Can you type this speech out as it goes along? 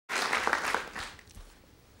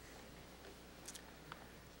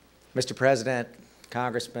Mr. President,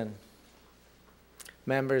 Congressmen,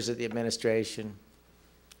 members of the administration,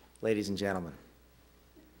 ladies and gentlemen.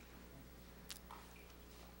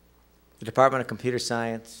 The Department of Computer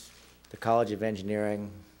Science, the College of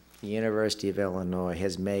Engineering, the University of Illinois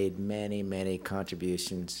has made many, many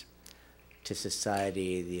contributions to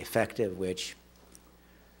society, the effect of which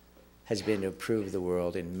has been to improve the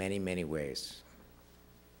world in many, many ways.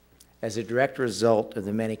 As a direct result of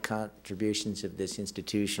the many contributions of this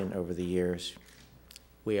institution over the years,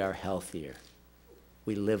 we are healthier.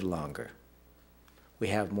 We live longer. We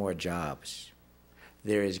have more jobs.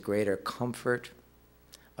 There is greater comfort,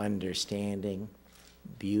 understanding,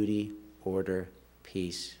 beauty, order,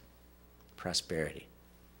 peace, prosperity.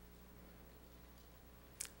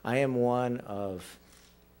 I am one of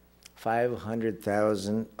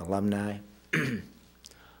 500,000 alumni who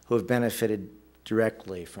have benefited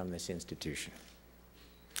directly from this institution.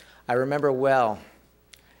 I remember well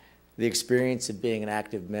the experience of being an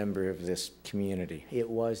active member of this community. It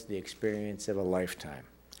was the experience of a lifetime.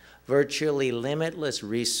 Virtually limitless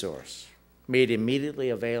resource made immediately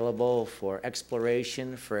available for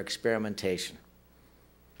exploration, for experimentation.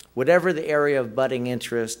 Whatever the area of budding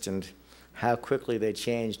interest and how quickly they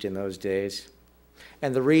changed in those days,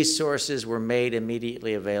 and the resources were made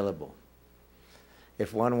immediately available.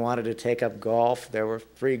 If one wanted to take up golf, there were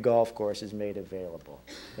free golf courses made available.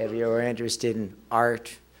 If you were interested in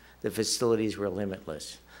art, the facilities were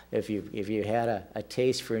limitless. If you had a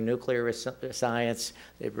taste for nuclear science,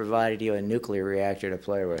 they provided you a nuclear reactor to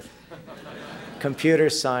play with. Computer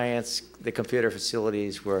science, the computer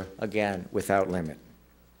facilities were, again, without limit.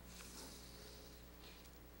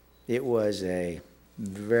 It was a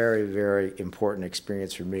very, very important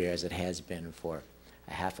experience for me, as it has been for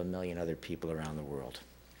 500,000 other people around the world.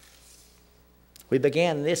 We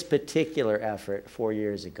began this particular effort 4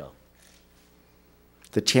 years ago.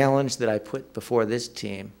 The challenge that I put before this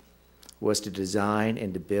team was to design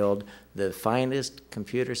and to build the finest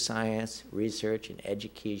computer science, research, and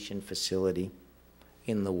education facility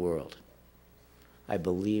in the world. I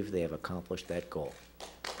believe they have accomplished that goal.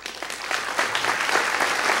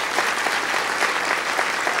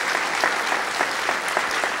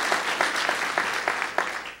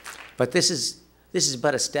 But this is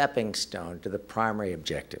but a stepping stone to the primary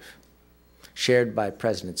objective, shared by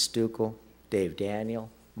President Stuckel, Dave Daniel,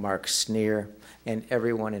 Mark Sneer, and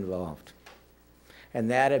everyone involved. And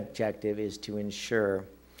that objective is to ensure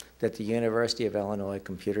that the University of Illinois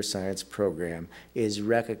Computer Science program is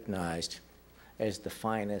recognized as the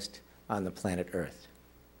finest on the planet Earth.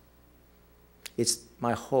 It's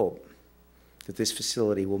my hope that this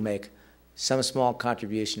facility will make some small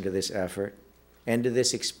contribution to this effort and to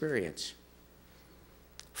this experience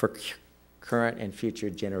for current and future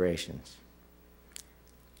generations.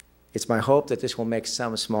 It's my hope that this will make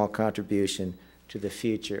some small contribution to the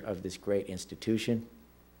future of this great institution.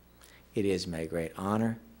 It is my great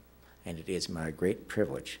honor, and it is my great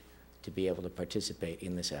privilege to be able to participate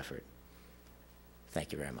in this effort.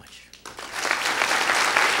 Thank you very much.